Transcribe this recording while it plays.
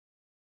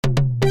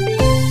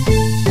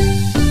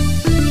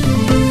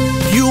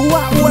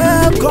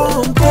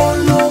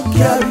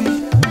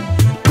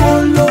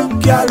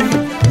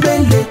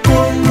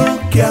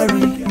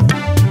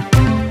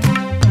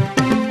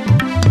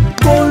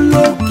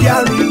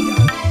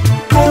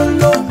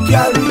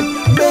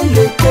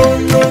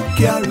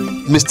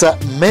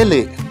Mr.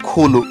 Mele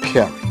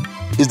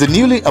Kyari is the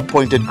newly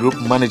appointed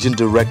Group Managing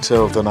Director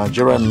of the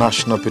Nigerian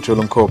National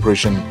Petroleum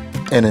Corporation,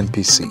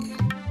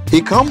 NNPC.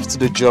 He comes to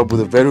the job with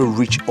a very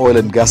rich oil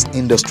and gas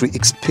industry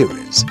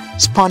experience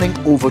spanning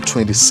over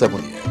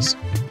 27 years.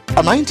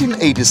 A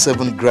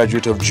 1987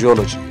 graduate of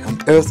Geology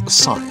and Earth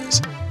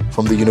Science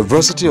from the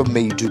University of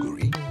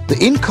Maiduguri, the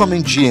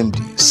incoming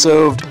GMD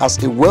served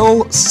as a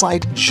well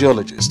site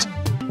geologist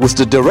with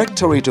the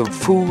Directorate of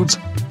Foods,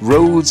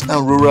 Roads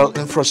and Rural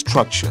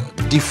Infrastructure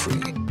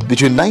 (DFRI)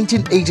 between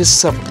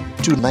 1987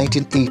 to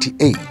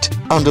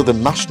 1988 under the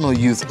National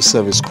Youth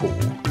Service Corps.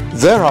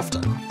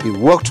 Thereafter, he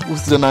worked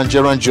with the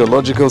Nigerian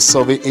Geological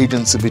Survey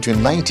Agency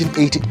between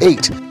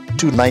 1988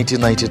 to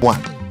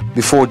 1991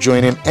 before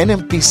joining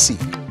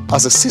NNPC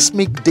as a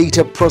seismic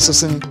data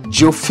processing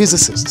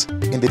geophysicist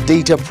in the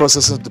Data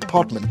Processing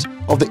Department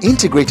of the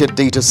Integrated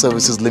Data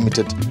Services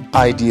Limited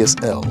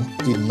 (IDSL)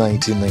 in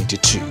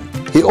 1992.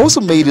 He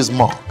also made his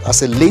mark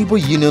as a labor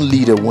union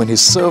leader when he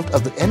served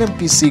as the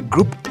NNPC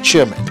Group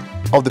Chairman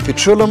of the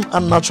Petroleum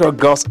and Natural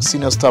Gas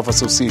Senior Staff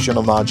Association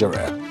of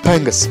Nigeria,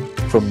 PENGASI,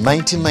 from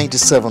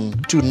 1997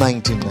 to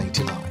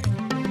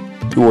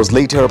 1999. He was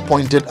later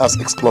appointed as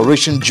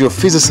Exploration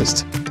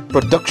Geophysicist,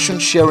 Production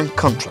Sharing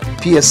Contract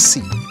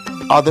 (PSC)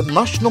 at the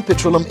National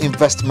Petroleum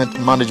Investment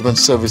Management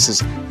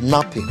Services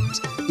 (NAPIMS)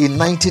 in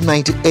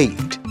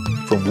 1998,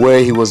 from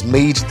where he was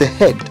made the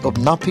head of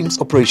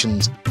NAPIMS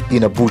operations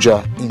in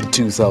Abuja in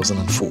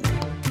 2004.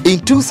 In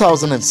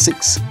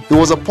 2006, he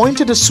was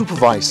appointed a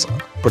Supervisor,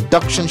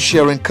 Production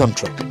Sharing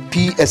Contract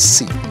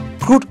 (PSC),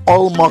 Crude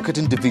Oil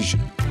Marketing Division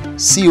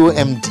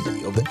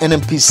 (COMD) of the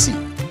NNPC,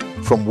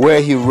 from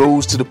where he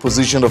rose to the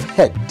position of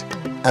head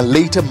and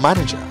later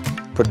manager,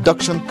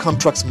 Production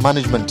Contracts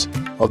Management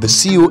of the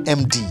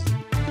COMD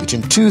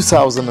between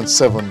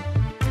 2007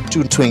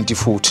 to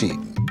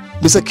 2014.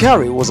 Mr.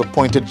 Kyari was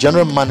appointed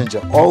General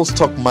Manager, Oil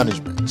Stock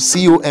Management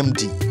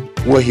 (COMD),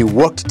 where he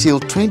worked till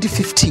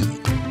 2015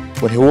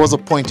 when he was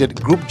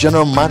appointed Group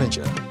General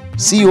Manager,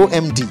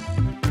 COMD,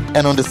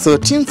 and on the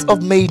 13th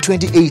of May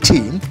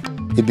 2018,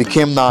 he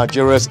became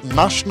Nigeria's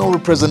National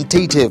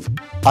Representative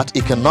at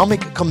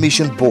Economic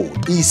Commission Board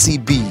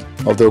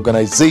 (ECB) of the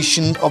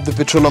Organization of the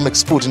Petroleum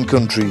Exporting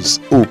Countries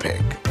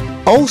 (OPEC).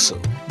 Also,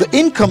 the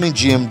incoming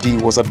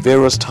GMD was at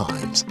various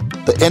times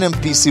the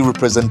NNPC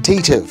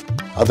representative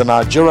at the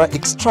Nigeria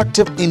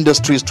Extractive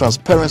Industries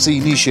Transparency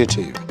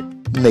Initiative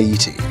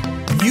 (NEITI).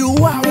 You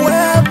are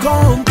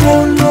welcome,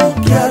 Mele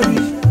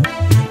Kyari,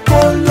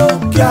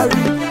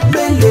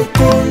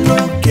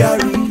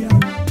 Kyari.